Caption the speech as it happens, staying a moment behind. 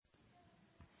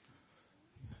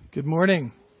Good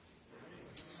morning.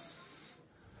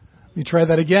 Let me try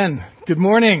that again. Good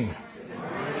morning. Good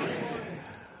morning.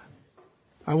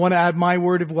 I want to add my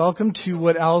word of welcome to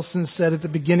what Allison said at the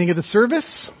beginning of the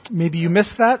service. Maybe you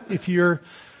missed that. If you're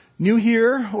new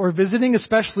here or visiting,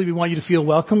 especially, we want you to feel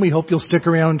welcome. We hope you'll stick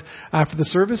around after the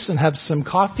service and have some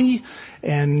coffee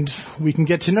and we can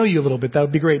get to know you a little bit. That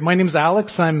would be great. My name's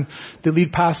Alex. I'm the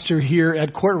lead pastor here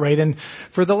at Courtright. And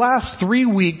for the last 3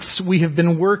 weeks, we have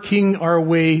been working our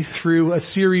way through a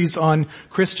series on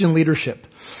Christian leadership.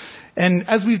 And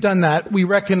as we've done that, we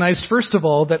recognize, first of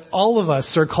all, that all of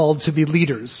us are called to be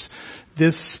leaders.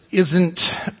 This isn't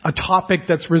a topic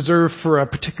that's reserved for a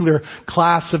particular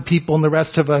class of people and the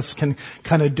rest of us can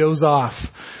kind of doze off.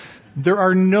 There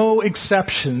are no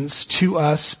exceptions to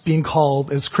us being called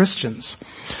as Christians.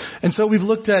 And so we've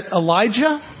looked at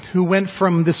Elijah, who went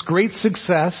from this great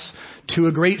success to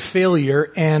a great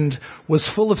failure and was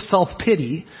full of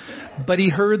self-pity, but he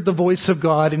heard the voice of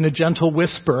God in a gentle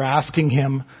whisper asking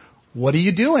him, "What are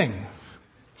you doing?"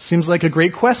 Seems like a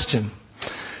great question.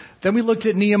 Then we looked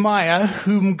at Nehemiah,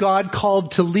 whom God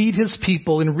called to lead his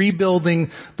people in rebuilding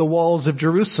the walls of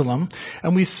Jerusalem.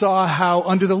 And we saw how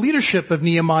under the leadership of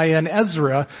Nehemiah and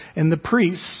Ezra and the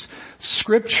priests,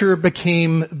 Scripture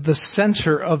became the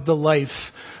center of the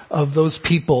life of those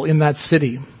people in that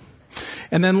city.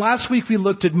 And then last week we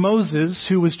looked at Moses,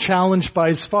 who was challenged by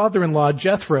his father-in-law,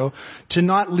 Jethro, to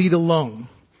not lead alone,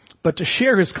 but to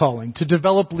share his calling, to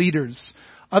develop leaders,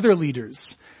 other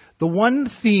leaders. The one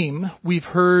theme we've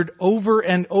heard over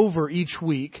and over each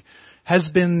week has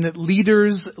been that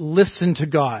leaders listen to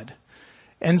God.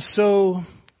 And so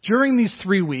during these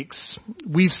 3 weeks,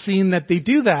 we've seen that they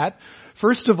do that,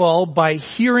 first of all, by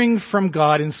hearing from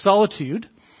God in solitude.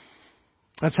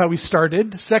 That's how we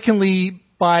started. Secondly,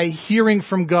 by hearing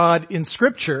from God in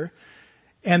Scripture.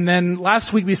 And then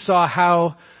last week we saw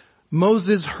how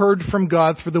Moses heard from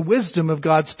God through the wisdom of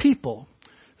God's people,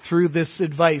 through this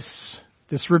advice,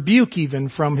 this rebuke even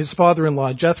from his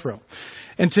father-in-law, Jethro.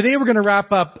 And today we're going to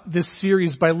wrap up this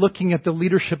series by looking at the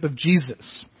leadership of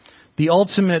Jesus, the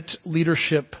ultimate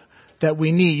leadership that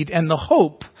we need, and the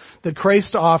hope that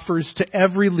Christ offers to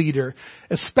every leader,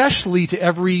 especially to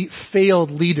every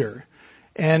failed leader.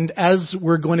 And as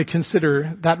we're going to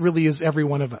consider, that really is every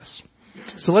one of us.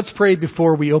 So let's pray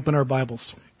before we open our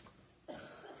Bibles.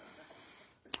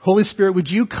 Holy Spirit, would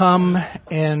you come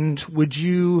and would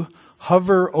you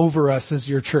hover over us as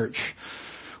your church?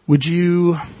 Would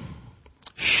you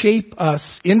shape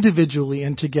us individually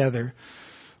and together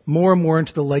more and more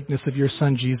into the likeness of your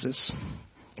Son, Jesus?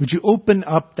 Would you open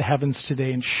up the heavens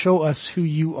today and show us who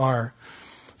you are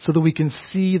so that we can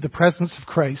see the presence of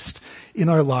Christ in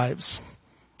our lives?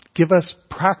 Give us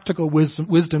practical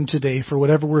wisdom today for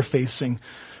whatever we're facing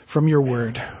from your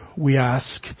word, we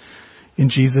ask. In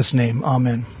Jesus' name,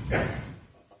 amen.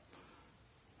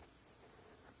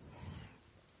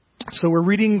 So we're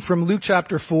reading from Luke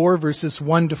chapter 4, verses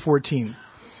 1 to 14.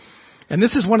 And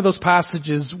this is one of those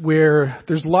passages where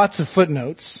there's lots of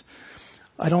footnotes.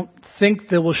 I don't think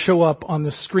they will show up on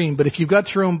the screen, but if you've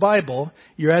got your own Bible,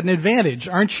 you're at an advantage,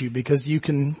 aren't you? Because you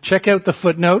can check out the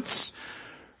footnotes.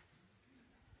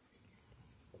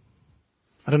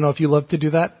 I don't know if you love to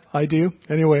do that. I do.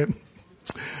 Anyway,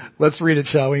 let's read it,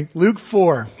 shall we? Luke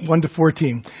 4, 1 to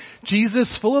 14.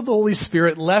 Jesus, full of the Holy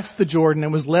Spirit, left the Jordan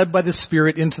and was led by the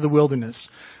Spirit into the wilderness,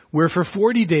 where for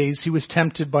 40 days he was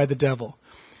tempted by the devil.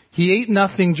 He ate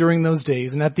nothing during those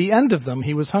days, and at the end of them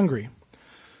he was hungry.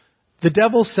 The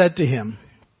devil said to him,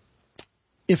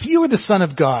 "If you are the Son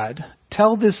of God,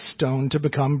 tell this stone to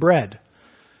become bread."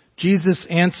 Jesus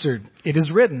answered, "It is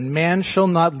written, man shall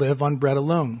not live on bread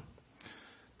alone."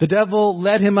 The devil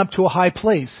led him up to a high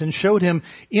place and showed him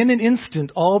in an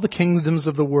instant all the kingdoms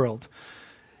of the world,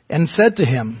 and said to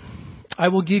him, "I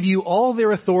will give you all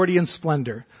their authority and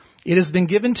splendor. It has been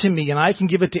given to me, and I can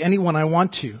give it to anyone I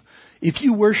want to. If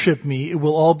you worship me, it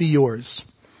will all be yours."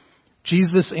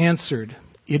 Jesus answered,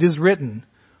 "It is written,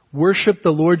 worship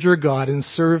the Lord your God and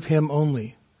serve him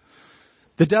only."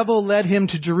 The devil led him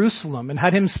to Jerusalem and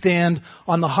had him stand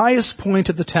on the highest point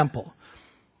of the temple.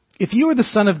 "If you are the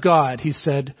Son of God," he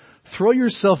said, "throw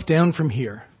yourself down from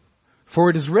here. For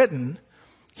it is written,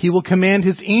 he will command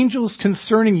his angels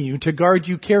concerning you to guard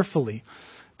you carefully.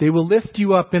 They will lift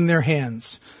you up in their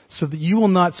hands so that you will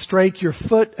not strike your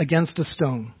foot against a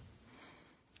stone."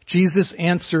 Jesus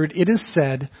answered, "It is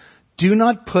said, do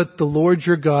not put the Lord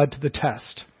your God to the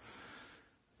test."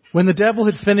 When the devil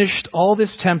had finished all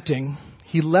this tempting,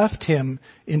 he left him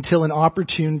until an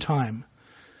opportune time.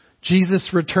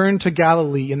 Jesus returned to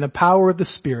Galilee in the power of the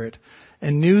Spirit,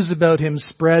 and news about him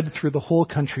spread through the whole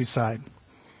countryside.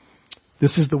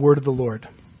 This is the word of the Lord.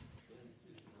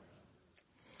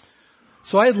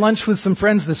 So I had lunch with some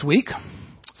friends this week.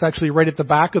 It's actually right at the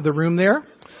back of the room there.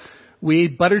 We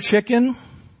ate butter chicken.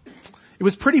 It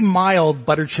was pretty mild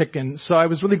butter chicken, so I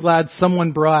was really glad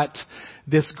someone brought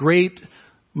this great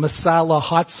masala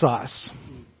hot sauce.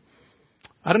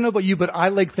 I don't know about you, but I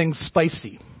like things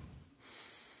spicy.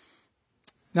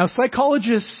 Now,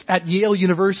 psychologists at Yale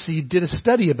University did a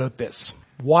study about this.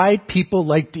 Why people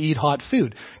like to eat hot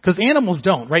food. Because animals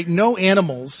don't, right? No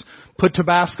animals put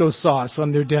Tabasco sauce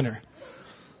on their dinner.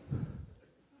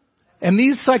 And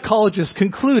these psychologists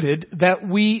concluded that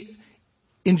we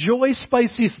enjoy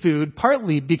spicy food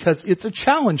partly because it's a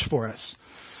challenge for us.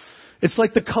 It's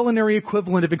like the culinary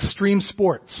equivalent of extreme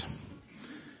sports.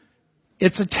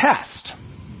 It's a test.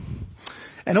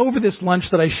 And over this lunch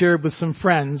that I shared with some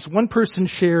friends, one person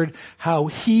shared how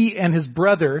he and his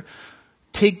brother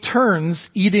take turns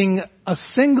eating a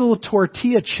single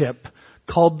tortilla chip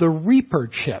called the Reaper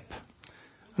chip.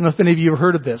 I don't know if any of you have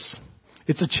heard of this.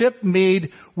 It's a chip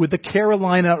made with the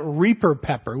Carolina Reaper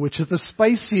pepper, which is the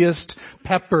spiciest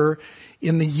pepper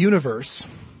in the universe.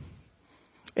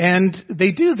 And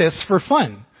they do this for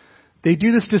fun. They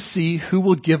do this to see who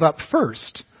will give up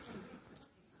first.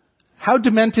 How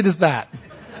demented is that?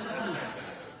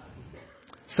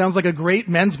 Sounds like a great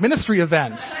men's ministry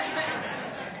event.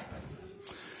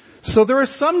 So there are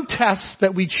some tests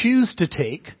that we choose to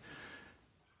take,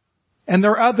 and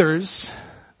there are others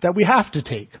that we have to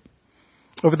take.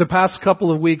 Over the past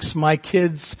couple of weeks, my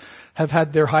kids have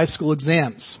had their high school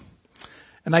exams.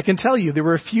 And I can tell you, there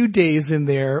were a few days in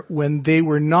there when they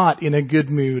were not in a good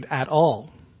mood at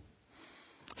all.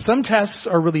 Some tests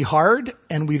are really hard,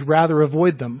 and we'd rather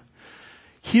avoid them.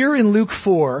 Here in Luke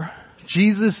 4,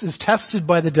 Jesus is tested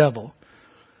by the devil.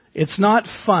 It's not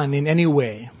fun in any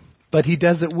way, but he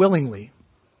does it willingly.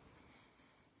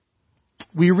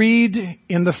 We read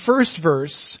in the first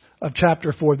verse of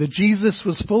chapter 4 that Jesus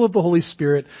was full of the Holy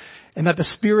Spirit and that the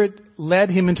Spirit led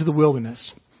him into the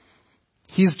wilderness.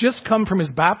 He's just come from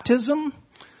his baptism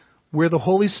where the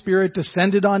Holy Spirit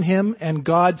descended on him and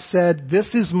God said, "This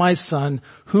is my Son,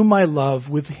 whom I love.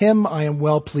 With him I am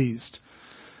well pleased."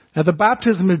 Now the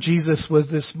baptism of Jesus was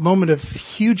this moment of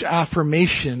huge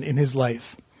affirmation in his life.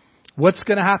 What's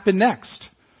going to happen next?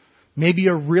 Maybe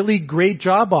a really great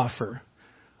job offer?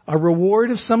 A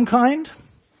reward of some kind?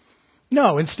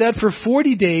 No, instead for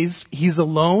 40 days, he's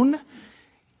alone,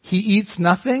 he eats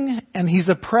nothing, and he's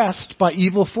oppressed by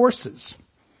evil forces.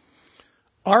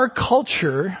 Our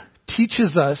culture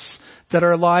teaches us that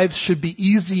our lives should be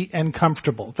easy and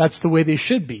comfortable. That's the way they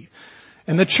should be.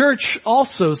 And the church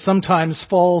also sometimes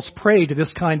falls prey to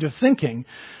this kind of thinking,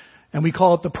 and we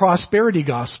call it the prosperity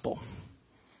gospel.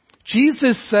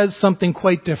 Jesus says something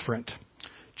quite different.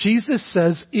 Jesus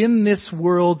says, in this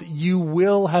world you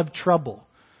will have trouble.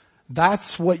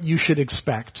 That's what you should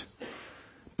expect.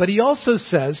 But he also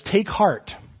says, take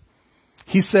heart.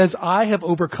 He says, I have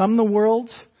overcome the world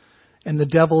and the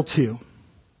devil too.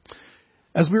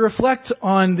 As we reflect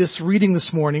on this reading this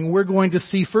morning, we're going to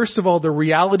see, first of all, the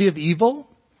reality of evil.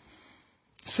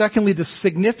 Secondly, the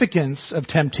significance of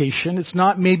temptation. It's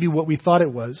not maybe what we thought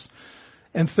it was.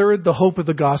 And third, the hope of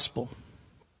the gospel.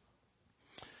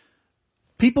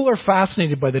 People are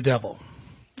fascinated by the devil,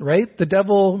 right? The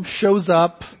devil shows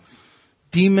up.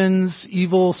 Demons,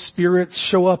 evil spirits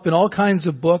show up in all kinds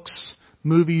of books,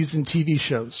 movies, and TV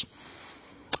shows.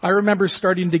 I remember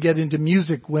starting to get into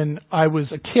music when I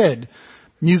was a kid.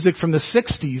 Music from the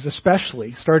 60s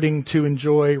especially, starting to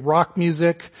enjoy rock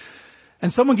music.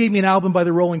 And someone gave me an album by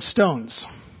the Rolling Stones.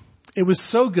 It was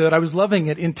so good, I was loving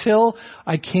it until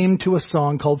I came to a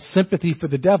song called Sympathy for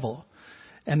the Devil.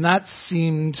 And that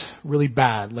seemed really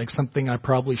bad, like something I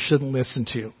probably shouldn't listen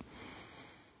to.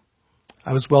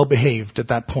 I was well behaved at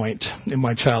that point in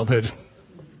my childhood.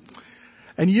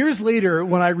 And years later,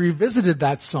 when I revisited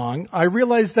that song, I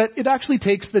realized that it actually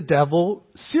takes the devil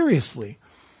seriously.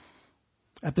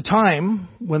 At the time,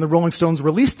 when the Rolling Stones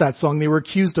released that song, they were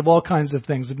accused of all kinds of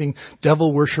things, of being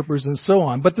devil worshippers and so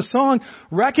on. But the song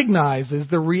recognizes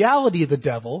the reality of the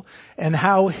devil and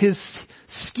how his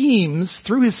schemes,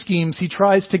 through his schemes, he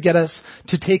tries to get us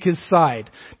to take his side,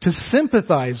 to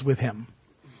sympathize with him.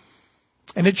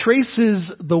 And it traces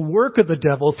the work of the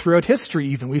devil throughout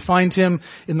history even. We find him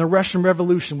in the Russian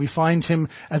Revolution. We find him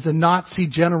as a Nazi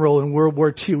general in World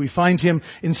War II. We find him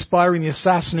inspiring the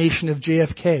assassination of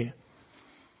JFK.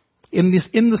 In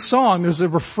the song, there's a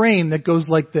refrain that goes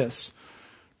like this.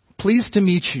 Pleased to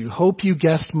meet you. Hope you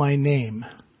guessed my name.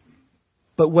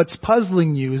 But what's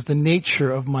puzzling you is the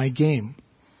nature of my game.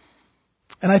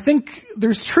 And I think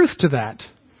there's truth to that.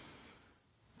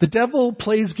 The devil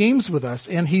plays games with us,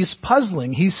 and he's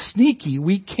puzzling. He's sneaky.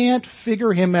 We can't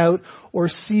figure him out or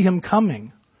see him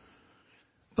coming.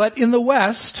 But in the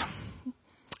West,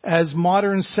 as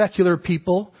modern secular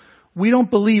people, we don't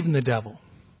believe in the devil.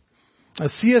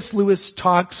 C.S. Lewis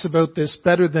talks about this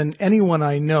better than anyone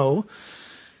I know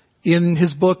in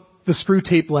his book, The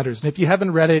Screwtape Letters. And if you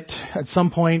haven't read it, at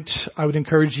some point, I would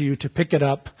encourage you to pick it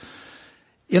up.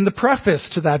 In the preface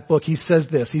to that book, he says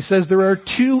this. He says, there are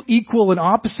two equal and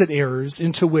opposite errors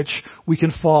into which we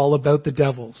can fall about the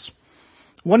devils.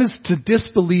 One is to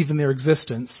disbelieve in their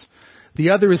existence. The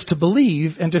other is to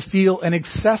believe and to feel an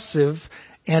excessive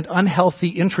and unhealthy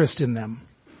interest in them.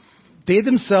 They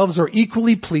themselves are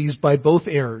equally pleased by both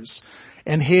errors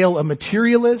and hail a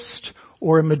materialist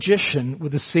or a magician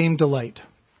with the same delight.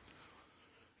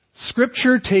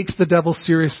 Scripture takes the devil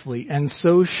seriously, and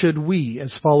so should we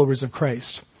as followers of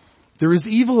Christ. There is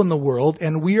evil in the world,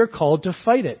 and we are called to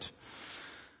fight it.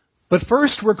 But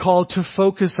first, we're called to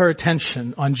focus our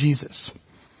attention on Jesus.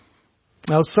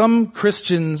 Now, some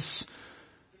Christians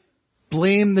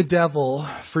blame the devil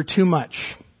for too much.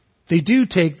 They do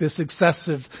take this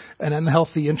excessive and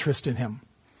unhealthy interest in him.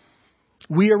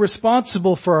 We are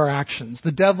responsible for our actions.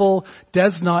 The devil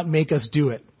does not make us do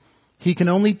it. He can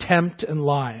only tempt and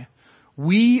lie.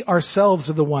 We ourselves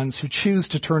are the ones who choose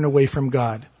to turn away from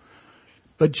God.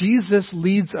 But Jesus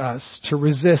leads us to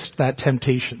resist that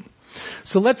temptation.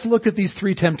 So let's look at these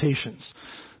three temptations.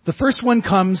 The first one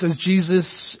comes as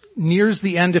Jesus nears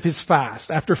the end of his fast.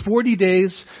 After 40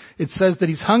 days, it says that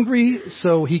he's hungry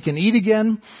so he can eat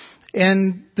again.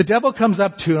 And the devil comes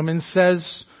up to him and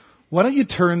says, why don't you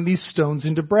turn these stones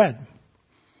into bread?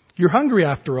 You're hungry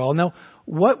after all. Now,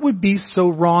 what would be so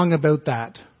wrong about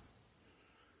that?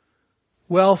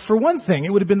 Well, for one thing,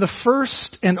 it would have been the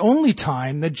first and only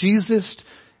time that Jesus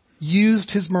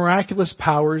used his miraculous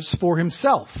powers for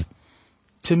himself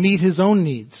to meet his own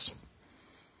needs.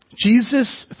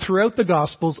 Jesus, throughout the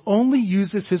Gospels, only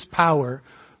uses his power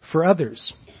for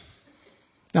others.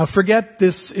 Now, forget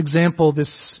this example,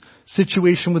 this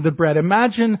situation with the bread.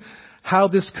 Imagine how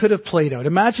this could have played out.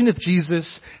 Imagine if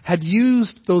Jesus had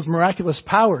used those miraculous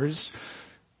powers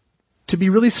to be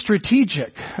really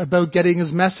strategic about getting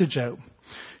his message out.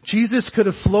 Jesus could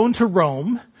have flown to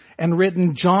Rome and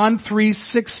written John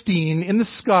 3:16 in the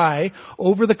sky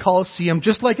over the Colosseum,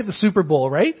 just like at the Super Bowl,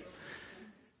 right?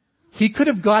 He could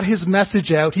have got his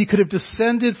message out. He could have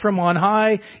descended from on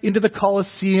high into the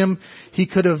Colosseum. He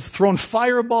could have thrown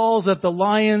fireballs at the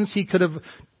lions. He could have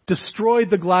destroyed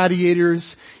the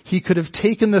gladiators. He could have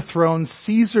taken the throne.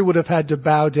 Caesar would have had to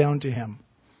bow down to him.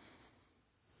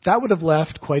 That would have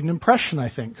left quite an impression, I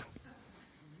think.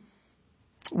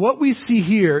 What we see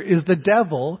here is the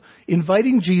devil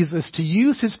inviting Jesus to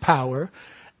use his power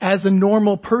as a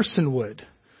normal person would,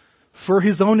 for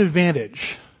his own advantage,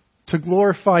 to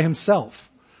glorify himself.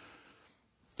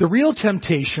 The real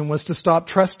temptation was to stop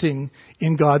trusting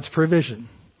in God's provision.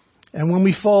 And when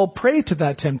we fall prey to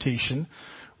that temptation,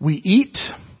 we eat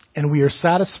and we are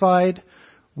satisfied,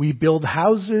 we build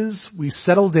houses, we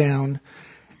settle down,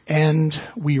 and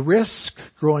we risk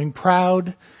growing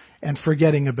proud and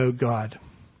forgetting about God.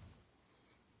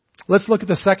 Let's look at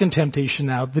the second temptation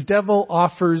now. The devil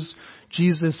offers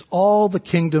Jesus all the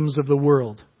kingdoms of the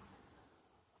world.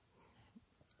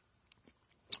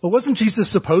 Well, wasn't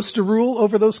Jesus supposed to rule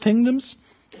over those kingdoms?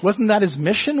 Wasn't that his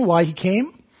mission, why he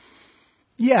came?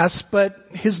 Yes, but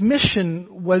his mission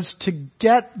was to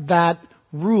get that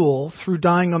rule through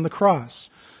dying on the cross.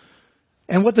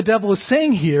 And what the devil is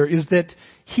saying here is that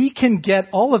he can get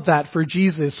all of that for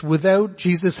Jesus without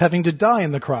Jesus having to die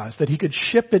on the cross, that he could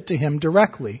ship it to him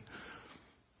directly.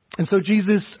 And so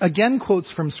Jesus again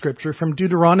quotes from Scripture, from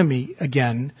Deuteronomy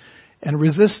again, and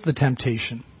resists the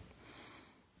temptation.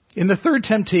 In the third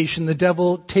temptation, the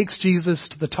devil takes Jesus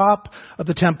to the top of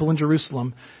the temple in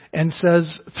Jerusalem and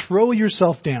says, throw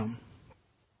yourself down.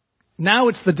 Now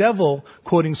it's the devil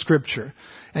quoting Scripture.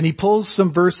 And he pulls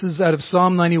some verses out of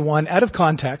Psalm 91 out of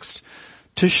context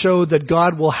to show that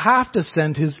God will have to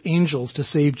send his angels to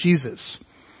save Jesus.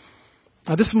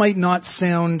 Now this might not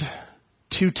sound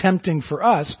too tempting for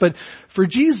us, but for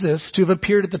Jesus to have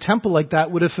appeared at the temple like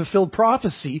that would have fulfilled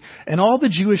prophecy, and all the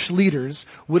Jewish leaders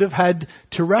would have had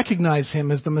to recognize him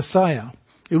as the Messiah.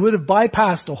 It would have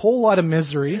bypassed a whole lot of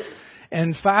misery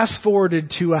and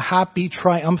fast-forwarded to a happy,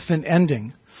 triumphant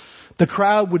ending. The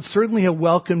crowd would certainly have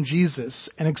welcomed Jesus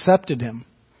and accepted him.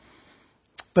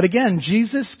 But again,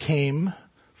 Jesus came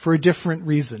for a different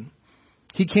reason.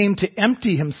 He came to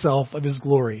empty himself of his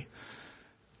glory.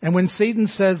 And when Satan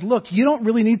says, look, you don't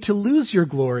really need to lose your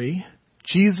glory,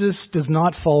 Jesus does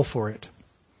not fall for it.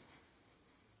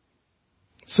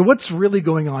 So what's really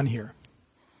going on here?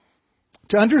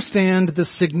 To understand the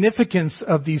significance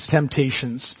of these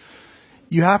temptations,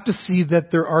 you have to see that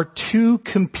there are two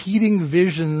competing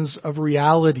visions of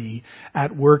reality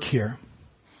at work here.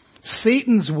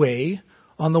 Satan's way,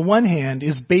 on the one hand,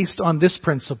 is based on this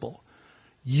principle: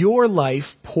 your life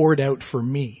poured out for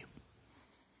me.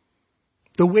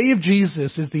 The way of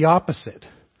Jesus is the opposite.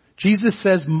 Jesus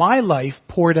says, my life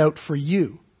poured out for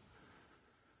you.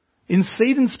 In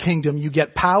Satan's kingdom, you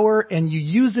get power and you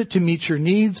use it to meet your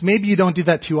needs. Maybe you don't do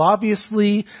that too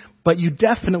obviously, but you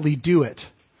definitely do it.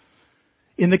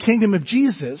 In the kingdom of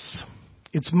Jesus,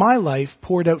 it's my life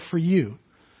poured out for you.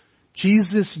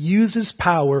 Jesus uses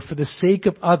power for the sake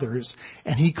of others,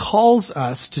 and he calls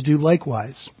us to do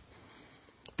likewise.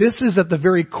 This is at the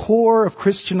very core of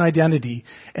Christian identity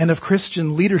and of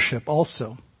Christian leadership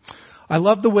also. I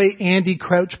love the way Andy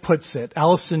Crouch puts it.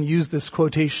 Allison used this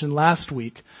quotation last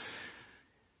week.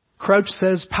 Crouch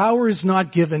says, power is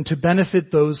not given to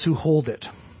benefit those who hold it.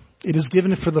 It is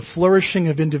given for the flourishing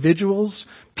of individuals,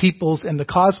 peoples, and the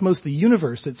cosmos, the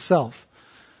universe itself.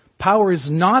 Power is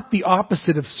not the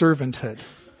opposite of servanthood.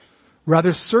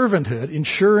 Rather, servanthood,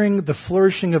 ensuring the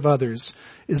flourishing of others,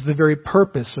 is the very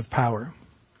purpose of power.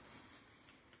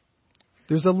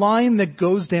 There's a line that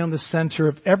goes down the center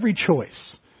of every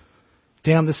choice,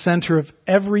 down the center of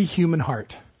every human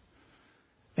heart.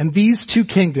 And these two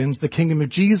kingdoms, the kingdom of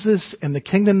Jesus and the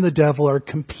kingdom of the devil, are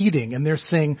competing, and they're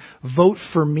saying, vote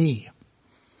for me.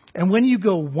 And when you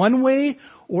go one way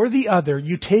or the other,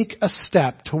 you take a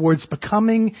step towards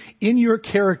becoming, in your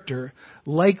character,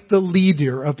 like the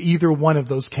leader of either one of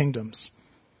those kingdoms.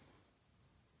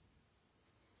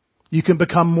 You can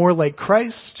become more like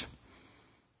Christ,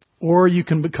 or you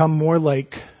can become more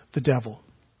like the devil.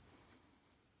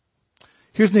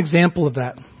 Here's an example of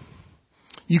that.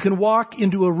 You can walk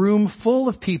into a room full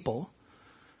of people.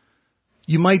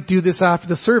 You might do this after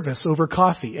the service over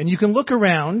coffee. And you can look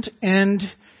around and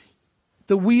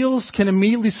the wheels can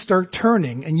immediately start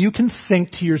turning. And you can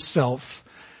think to yourself,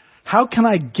 how can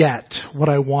I get what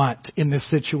I want in this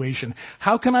situation?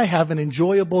 How can I have an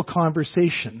enjoyable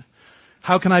conversation?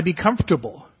 How can I be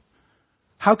comfortable?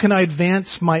 How can I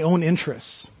advance my own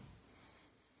interests?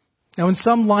 Now, in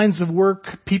some lines of work,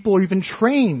 people are even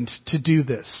trained to do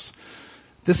this.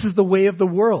 This is the way of the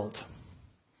world.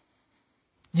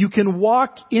 You can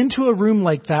walk into a room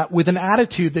like that with an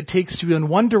attitude that takes you in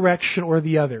one direction or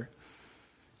the other.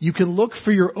 You can look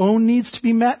for your own needs to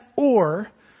be met, or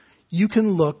you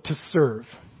can look to serve.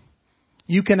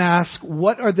 You can ask,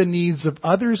 what are the needs of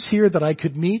others here that I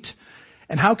could meet,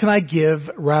 and how can I give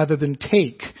rather than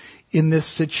take in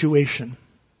this situation?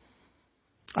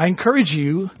 I encourage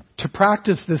you to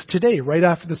practice this today, right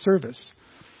after the service.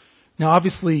 Now,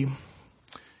 obviously,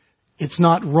 it's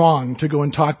not wrong to go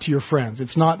and talk to your friends.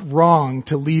 It's not wrong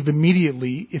to leave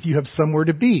immediately if you have somewhere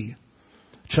to be.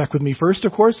 Check with me first,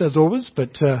 of course, as always,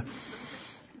 but that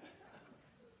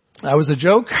was a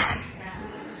joke.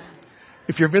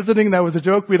 If you're visiting, that was a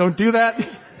joke. We don't do that.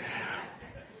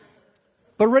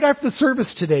 But right after the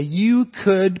service today, you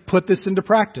could put this into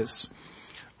practice.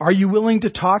 Are you willing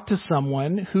to talk to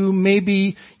someone who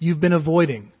maybe you've been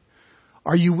avoiding?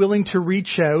 Are you willing to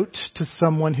reach out to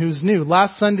someone who's new?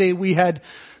 Last Sunday we had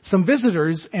some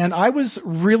visitors and I was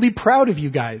really proud of you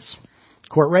guys.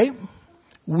 Courtright?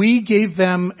 We gave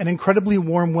them an incredibly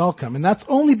warm welcome, and that's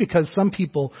only because some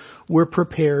people were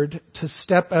prepared to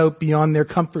step out beyond their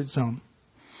comfort zone.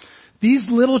 These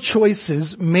little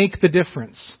choices make the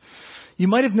difference. You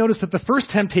might have noticed that the first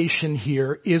temptation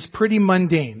here is pretty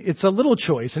mundane. It's a little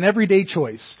choice, an everyday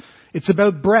choice. It's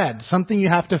about bread, something you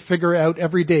have to figure out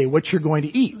every day, what you're going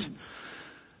to eat.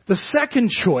 The second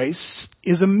choice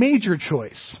is a major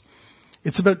choice.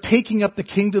 It's about taking up the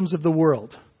kingdoms of the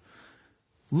world.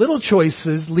 Little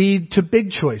choices lead to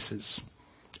big choices.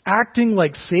 Acting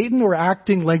like Satan or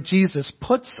acting like Jesus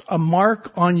puts a mark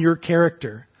on your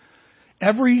character.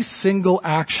 Every single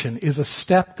action is a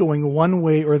step going one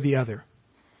way or the other.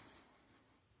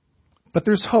 But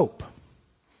there's hope.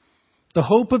 The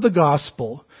hope of the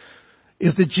gospel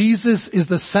is that Jesus is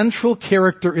the central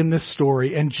character in this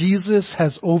story, and Jesus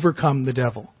has overcome the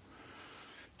devil.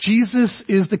 Jesus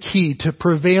is the key to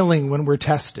prevailing when we're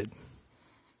tested.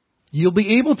 You'll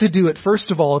be able to do it,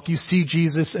 first of all, if you see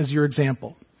Jesus as your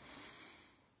example.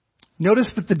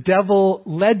 Notice that the devil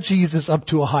led Jesus up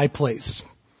to a high place.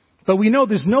 But we know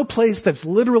there's no place that's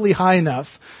literally high enough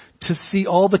to see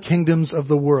all the kingdoms of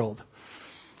the world.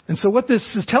 And so what this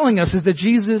is telling us is that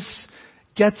Jesus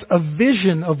gets a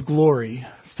vision of glory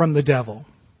from the devil.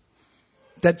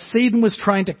 That Satan was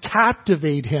trying to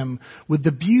captivate him with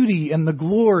the beauty and the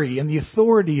glory and the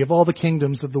authority of all the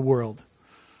kingdoms of the world.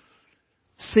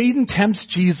 Satan tempts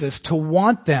Jesus to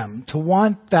want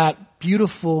that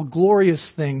beautiful,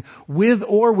 glorious thing with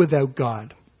or without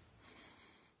God.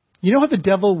 You know how the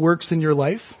devil works in your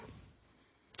life?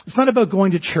 It's not about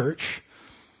going to church.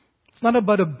 It's not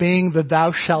about obeying the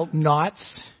thou shalt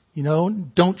nots.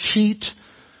 Don't cheat.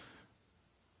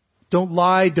 Don't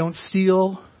lie. Don't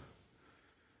steal.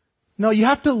 No, you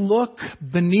have to look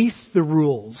beneath the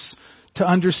rules to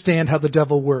understand how the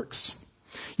devil works.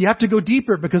 You have to go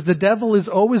deeper because the devil is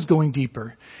always going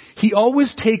deeper. He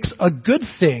always takes a good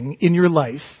thing in your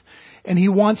life and he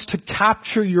wants to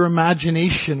capture your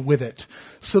imagination with it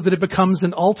so that it becomes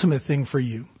an ultimate thing for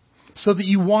you. So that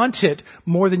you want it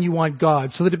more than you want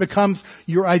God. So that it becomes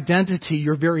your identity,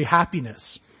 your very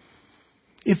happiness.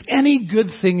 If any good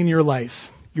thing in your life,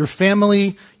 your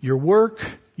family, your work,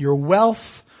 your wealth,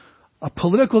 a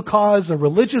political cause, a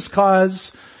religious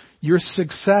cause, your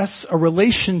success, a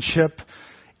relationship,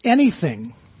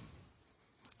 anything,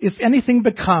 if anything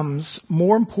becomes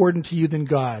more important to you than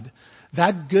God,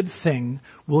 that good thing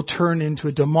will turn into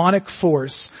a demonic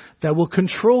force that will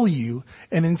control you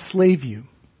and enslave you.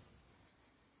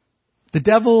 The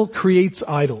devil creates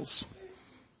idols.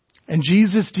 And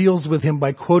Jesus deals with him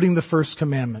by quoting the first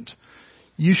commandment.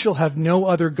 You shall have no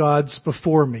other gods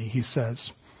before me, he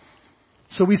says.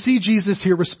 So we see Jesus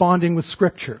here responding with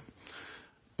Scripture.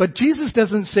 But Jesus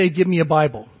doesn't say, give me a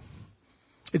Bible.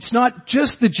 It's not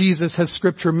just that Jesus has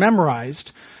Scripture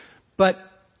memorized, but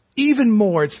even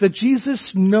more, it's that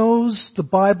Jesus knows the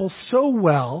Bible so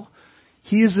well,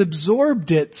 he has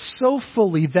absorbed it so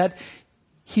fully that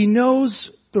he knows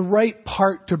the right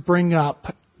part to bring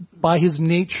up by his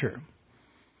nature.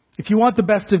 If you want the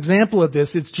best example of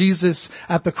this, it's Jesus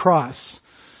at the cross.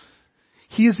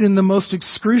 He is in the most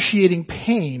excruciating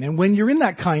pain, and when you're in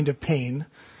that kind of pain,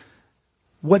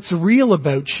 what's real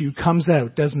about you comes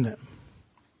out, doesn't it?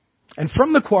 And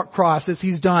from the cross, as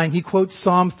he's dying, he quotes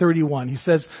Psalm 31. He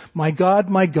says, my God,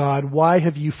 why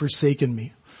have you forsaken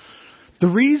me? The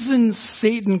reason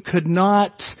Satan could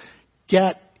not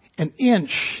get an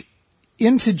inch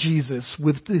into Jesus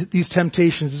with these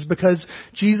temptations is because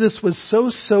Jesus was so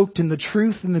soaked in the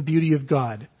truth and the beauty of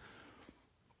God.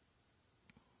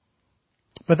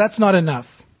 But that's not enough.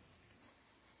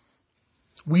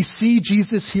 We see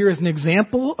Jesus here as an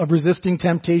example of resisting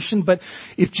temptation, but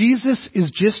if Jesus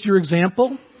is just your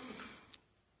example,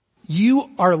 you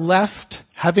are left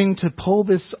having to pull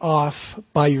this off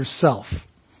by yourself.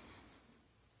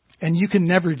 And you can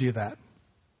never do that.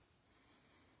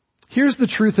 Here's the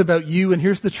truth about you, and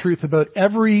here's the truth about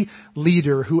every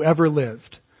leader who ever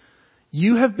lived.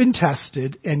 You have been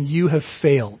tested, and you have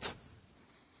failed.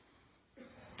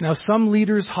 Now, some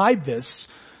leaders hide this.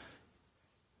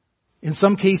 In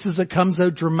some cases, it comes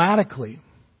out dramatically.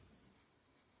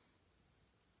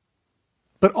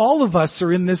 But all of us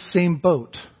are in this same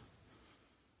boat.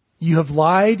 You have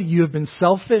lied, you have been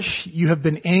selfish, you have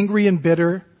been angry and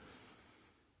bitter.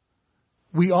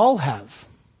 We all have.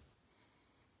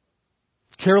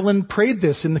 Carolyn prayed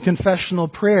this in the confessional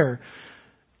prayer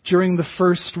during the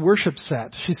first worship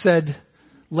set. She said,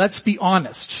 let's be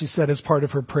honest, she said as part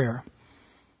of her prayer.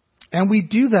 And we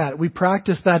do that. We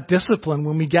practice that discipline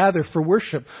when we gather for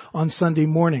worship on Sunday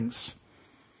mornings.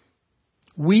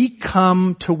 We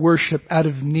come to worship out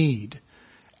of need,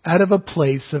 out of a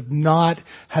place of not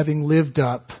having lived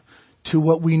up to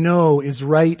what we know is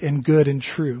right and good and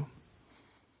true.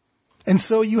 And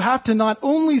so you have to not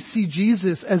only see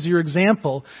Jesus as your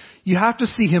example, you have to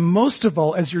see him most of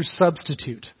all as your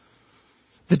substitute.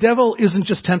 The devil isn't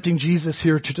just tempting Jesus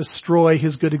here to destroy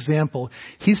his good example.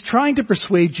 He's trying to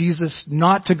persuade Jesus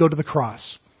not to go to the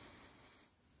cross.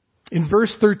 In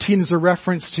verse 13 is a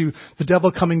reference to the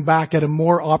devil coming back at a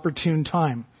more opportune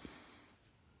time.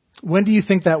 When do you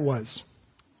think that was?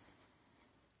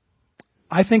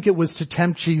 I think it was to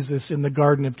tempt Jesus in the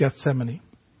Garden of Gethsemane.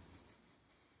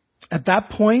 At that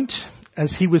point,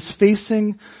 as he was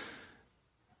facing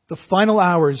the final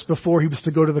hours before he was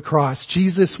to go to the cross,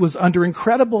 Jesus was under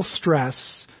incredible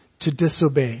stress to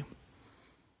disobey.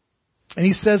 And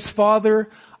he says, Father,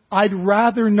 I'd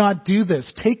rather not do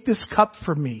this. Take this cup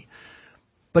from me.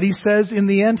 But he says, in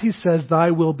the end, he says,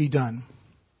 thy will be done.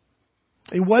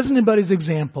 It wasn't about his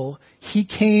example. He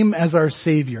came as our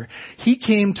Savior. He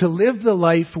came to live the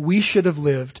life we should have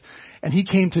lived, and he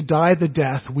came to die the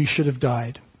death we should have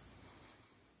died.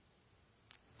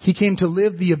 He came to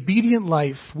live the obedient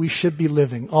life we should be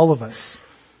living, all of us.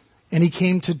 And he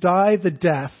came to die the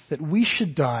death that we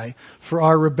should die for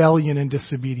our rebellion and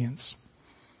disobedience.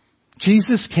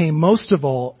 Jesus came most of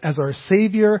all as our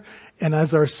Savior and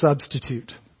as our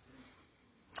substitute.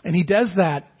 And he does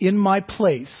that in my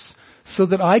place so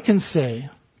that I can say,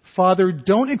 Father,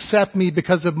 don't accept me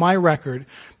because of my record,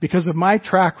 because of my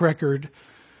track record,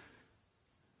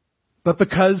 but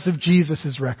because of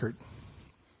Jesus' record.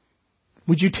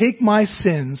 Would you take my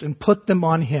sins and put them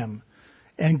on him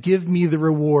and give me the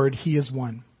reward he has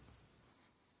won?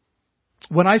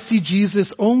 When I see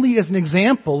Jesus only as an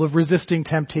example of resisting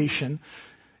temptation,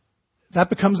 that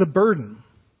becomes a burden.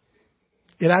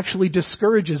 It actually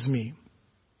discourages me.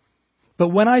 But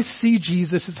when I see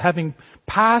Jesus as having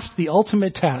passed the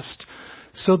ultimate test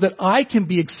so that I can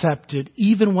be accepted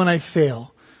even when I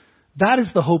fail, that is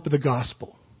the hope of the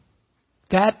gospel.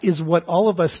 That is what all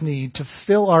of us need to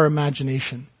fill our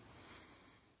imagination.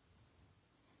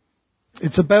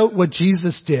 It's about what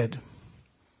Jesus did.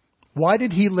 Why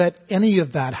did he let any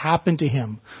of that happen to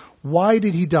him? Why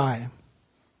did he die?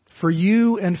 For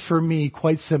you and for me,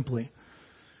 quite simply.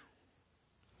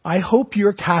 I hope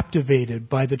you're captivated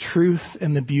by the truth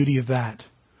and the beauty of that.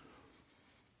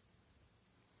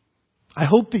 I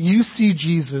hope that you see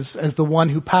Jesus as the one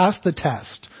who passed the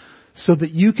test so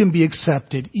that you can be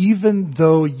accepted even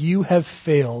though you have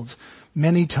failed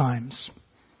many times.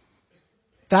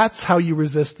 That's how you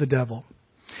resist the devil.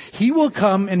 He will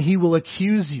come and he will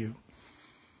accuse you.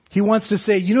 He wants to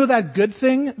say, you know that good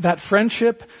thing, that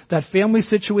friendship, that family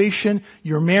situation,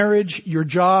 your marriage, your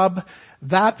job,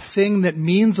 that thing that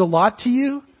means a lot to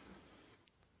you?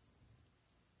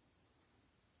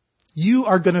 You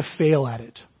are going to fail at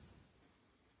it.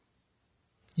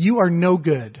 You are no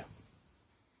good.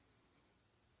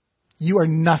 You are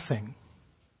nothing.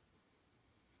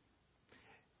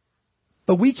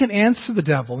 But we can answer the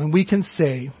devil and we can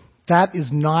say, that is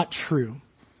not true.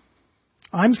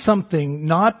 I'm something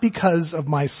not because of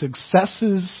my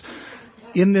successes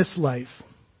in this life,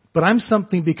 but I'm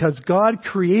something because God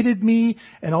created me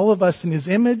and all of us in his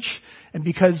image, and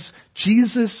because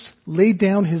Jesus laid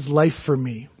down his life for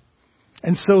me.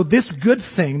 And so this good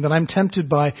thing that I'm tempted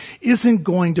by isn't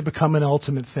going to become an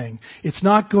ultimate thing. It's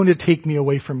not going to take me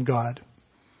away from God.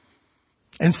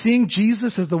 And seeing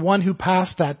Jesus as the one who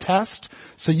passed that test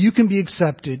so you can be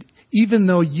accepted even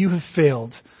though you have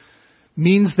failed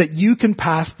means that you can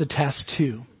pass the test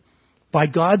too, by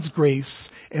God's grace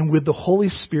and with the Holy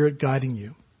Spirit guiding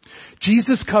you.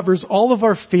 Jesus covers all of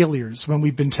our failures when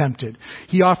we've been tempted.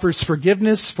 He offers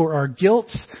forgiveness for our guilt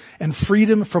and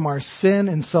freedom from our sin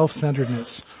and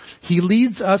self-centeredness. He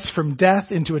leads us from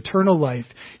death into eternal life.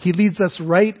 He leads us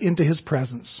right into his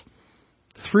presence.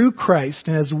 Through Christ,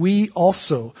 and as we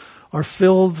also are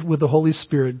filled with the Holy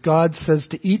Spirit, God says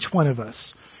to each one of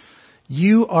us,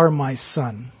 you are my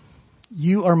son.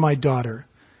 You are my daughter,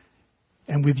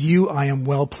 and with you I am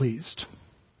well pleased.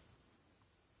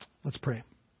 Let's pray.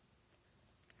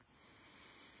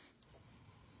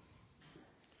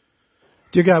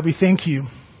 Dear God, we thank you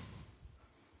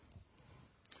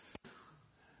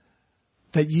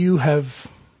that you have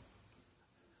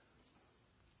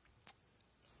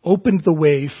opened the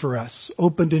way for us,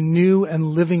 opened a new and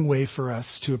living way for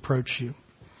us to approach you.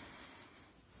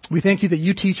 We thank you that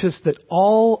you teach us that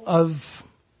all of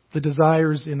the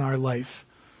desires in our life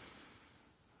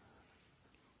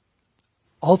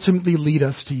ultimately lead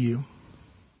us to you.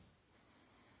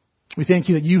 We thank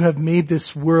you that you have made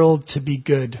this world to be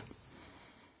good,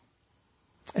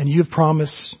 and you have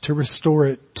promised to restore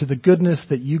it to the goodness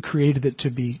that you created it to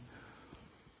be.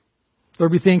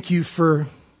 Lord, we thank you for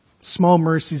small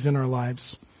mercies in our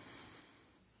lives,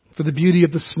 for the beauty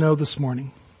of the snow this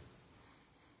morning,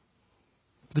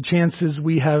 the chances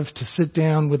we have to sit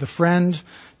down with a friend,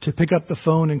 to pick up the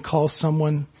phone and call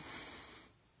someone,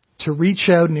 to reach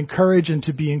out and encourage and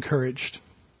to be encouraged.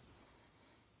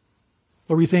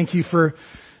 Lord, we thank you for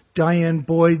Diane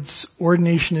Boyd's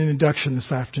ordination and induction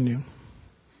this afternoon.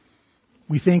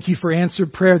 We thank you for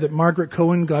answered prayer that Margaret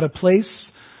Cohen got a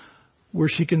place where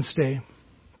she can stay.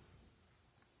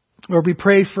 Lord, we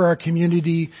pray for our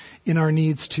community in our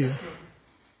needs too.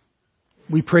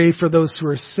 We pray for those who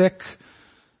are sick,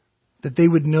 that they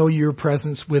would know your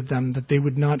presence with them, that they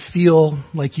would not feel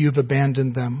like you've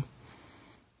abandoned them.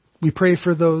 We pray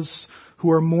for those who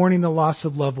are mourning the loss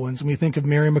of loved ones. And we think of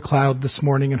Mary McLeod this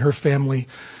morning and her family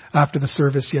after the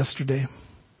service yesterday.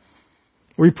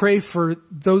 We pray for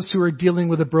those who are dealing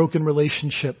with a broken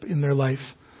relationship in their life.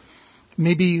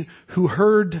 Maybe who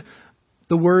heard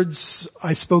the words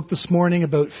I spoke this morning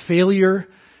about failure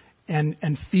and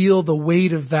feel the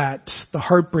weight of that, the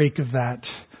heartbreak of that.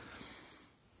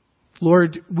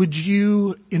 Lord, would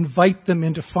you invite them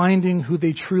into finding who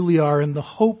they truly are and the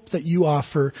hope that you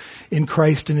offer in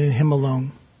Christ and in him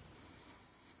alone.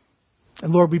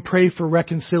 And Lord, we pray for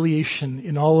reconciliation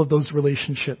in all of those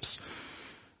relationships.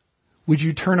 Would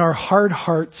you turn our hard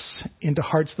hearts into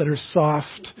hearts that are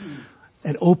soft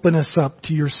and open us up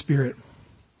to your Spirit.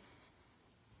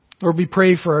 Lord, we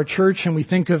pray for our church, and we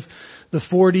think of the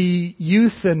 40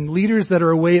 youth and leaders that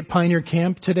are away at Pioneer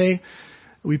Camp today.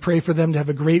 We pray for them to have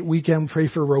a great weekend. We pray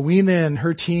for Rowena and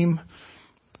her team.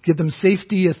 Give them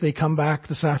safety as they come back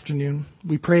this afternoon.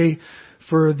 We pray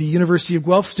for the University of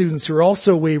Guelph students who are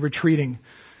also away retreating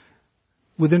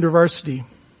with InterVarsity.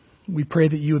 We pray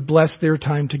that you would bless their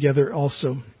time together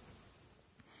also.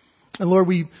 And Lord,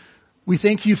 we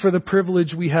thank you for the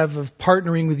privilege we have of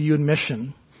partnering with you in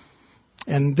mission.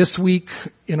 And this week,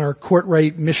 in our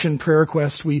Courtright mission prayer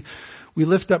request, we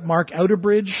lift up Mark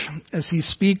Outerbridge as he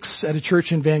speaks at a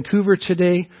church in Vancouver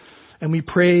today. And we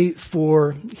pray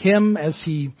for him as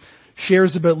he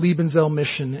shares about Liebenzell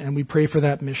mission, and we pray for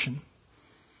that mission.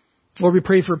 Lord, we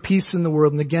pray for peace in the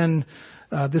world. And again,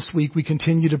 this week, we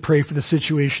continue to pray for the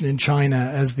situation in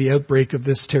China as the outbreak of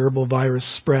this terrible virus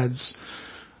spreads.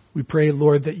 We pray,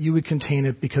 Lord, that you would contain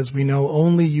it because we know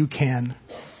only you can.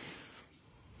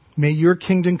 May your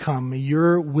kingdom come. May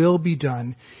your will be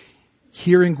done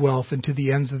here in Guelph and to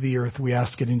the ends of the earth. We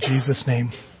ask it in Jesus'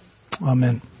 name.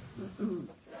 Amen.